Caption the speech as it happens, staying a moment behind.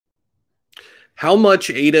How much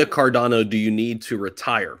ADA Cardano do you need to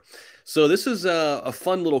retire? So this is a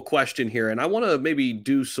fun little question here, and I want to maybe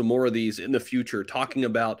do some more of these in the future, talking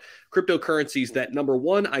about cryptocurrencies that number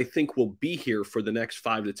one I think will be here for the next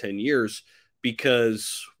 5 to 10 years,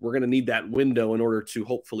 because we're going to need that window in order to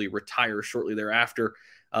hopefully retire shortly thereafter.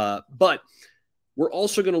 But we're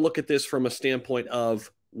also going to look at this from a standpoint of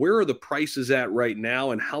where are the prices at right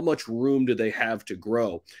now and how much room do they have to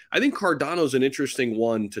grow. I think Cardano is an interesting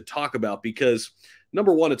one to talk about because,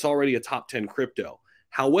 number one, it's already a top 10 crypto.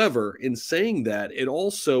 However, in saying that, it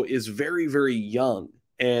also is very, very young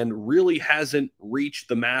and really hasn't reached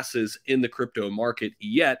the masses in the crypto market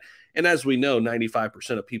yet. And as we know,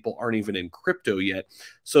 95% of people aren't even in crypto yet.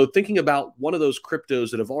 So thinking about one of those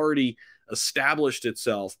cryptos that have already established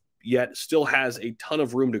itself yet still has a ton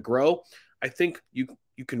of room to grow, I think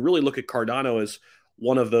you can really look at Cardano as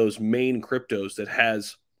one of those main cryptos that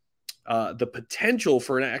has the potential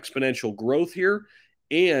for an exponential growth here,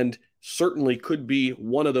 and certainly could be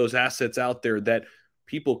one of those assets out there that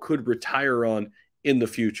people could retire on in the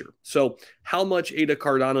future. So how much ADA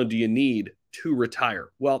Cardano do you need to retire?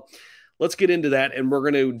 Well, let's get into that, and we're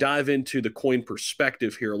going to dive into the coin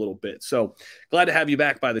perspective here a little bit. So glad to have you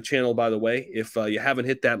back by the channel, by the way. If you haven't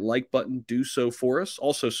hit that like button, do so for us.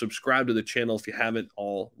 Also, subscribe to the channel if you haven't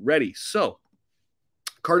already. So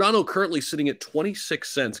Cardano currently sitting at 26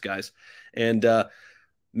 cents, guys. And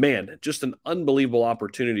man, just an unbelievable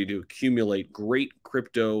opportunity to accumulate great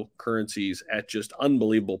cryptocurrencies at just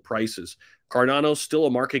unbelievable prices. Cardano still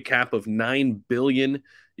a market cap of 9 billion.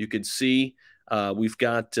 You can see we've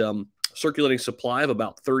got circulating supply of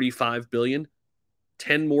about 35 billion,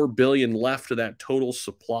 10 more billion left of that total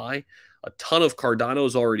supply. A ton of Cardano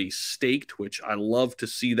is already staked, which I love to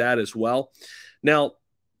see that as well. Now,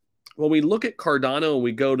 when we look at Cardano and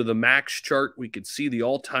we go to the max chart, we could see the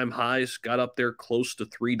all-time highs got up there close to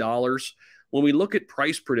 $3. When we look at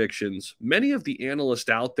price predictions, many of the analysts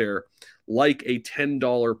out there like a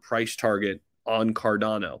 $10 price target on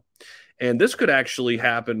Cardano. And this could actually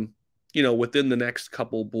happen, within the next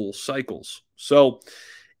couple bull cycles. So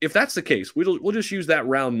if that's the case, we'll just use that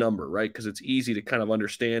round number, right? Because it's easy to kind of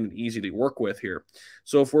understand and easy to work with here.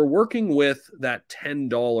 So if we're working with that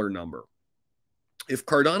 $10 number, if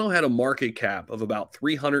Cardano had a market cap of about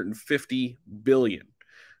 350 billion,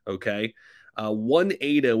 okay, one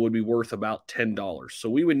ADA would be worth about $10. So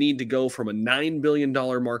we would need to go from a $9 billion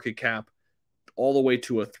market cap all the way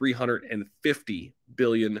to a $350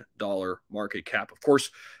 billion market cap. Of course,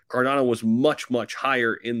 Cardano was much, much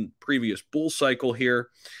higher in previous bull cycle here,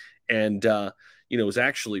 and was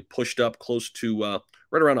actually pushed up close to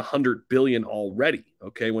right around 100 billion already,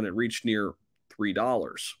 okay, when it reached near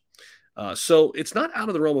 $3. So it's not out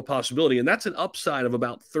of the realm of possibility, and that's an upside of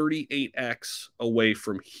about 38x away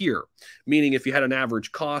from here, meaning if you had an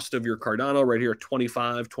average cost of your Cardano right here at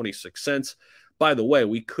 25, 26 cents, by the way,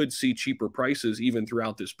 we could see cheaper prices even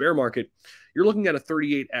throughout this bear market. You're looking at a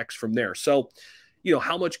 38x from there. So,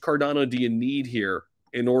 how much Cardano do you need here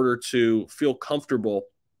in order to feel comfortable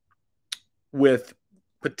with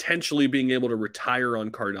potentially being able to retire on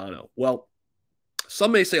Cardano? Well,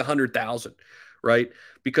 some may say 100,000, right?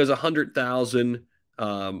 Because 100,000,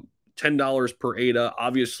 $10 per ADA,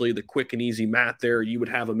 obviously the quick and easy math there, you would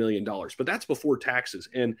have $1 million, but that's before taxes.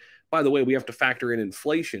 And by the way, we have to factor in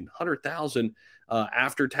inflation. 100,000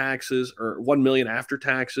 after taxes, or 1 million after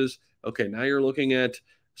taxes. Okay, now you're looking at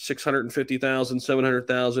 650,000,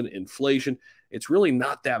 700,000 inflation. It's really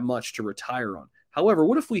not that much to retire on. However,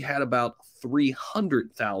 what if we had about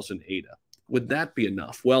 300,000 ADA? Would that be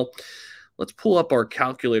enough? Well, let's pull up our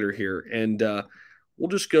calculator here, and we'll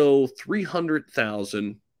just go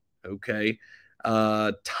 300,000, okay,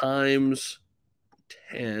 times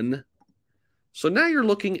 10. So now you're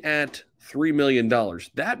looking at $3 million.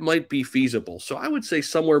 That might be feasible. So I would say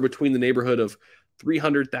somewhere between the neighborhood of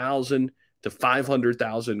 300,000 to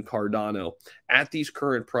 500,000 Cardano at these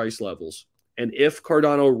current price levels. And if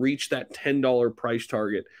Cardano reached that $10 price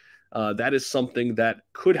target, that is something that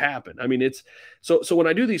could happen. I mean, it's so when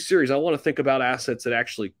I do these series, I want to think about assets that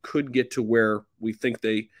actually could get to where we think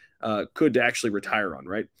they could actually retire on,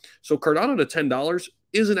 right? So Cardano to $10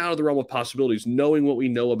 isn't out of the realm of possibilities, knowing what we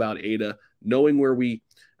know about ADA, knowing where we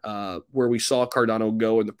saw Cardano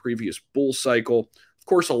go in the previous bull cycle. Of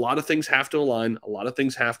course, a lot of things have to align, a lot of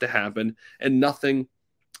things have to happen, and nothing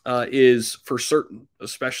is for certain,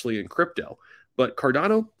 especially in crypto. But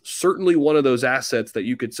Cardano, certainly one of those assets that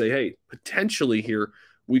you could say, hey, potentially here,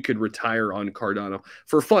 we could retire on Cardano.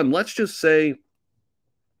 For fun, let's just say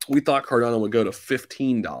we thought Cardano would go to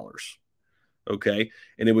 $15. okay,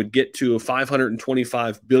 and it would get to a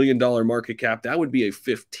 $525 billion market cap, that would be a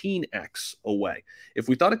 15x away. If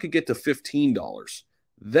we thought it could get to $15,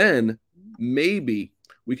 then maybe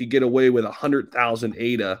we could get away with 100,000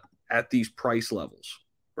 ADA at these price levels,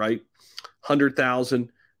 right?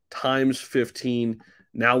 100,000 times 15.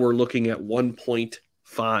 Now we're looking at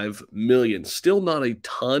 1.5 million. Still not a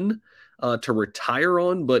ton to retire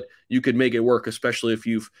on, but you could make it work, especially if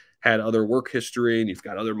you've had other work history and you've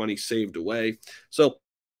got other money saved away. So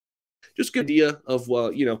just get an idea of,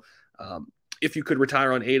 if you could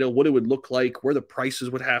retire on ADA, what it would look like, where the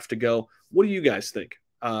prices would have to go. What do you guys think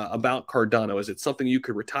about Cardano? Is it something you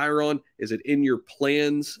could retire on? Is it in your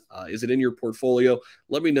plans? Is it in your portfolio?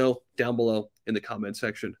 Let me know down below in the comment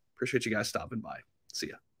section. Appreciate you guys stopping by. See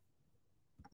ya.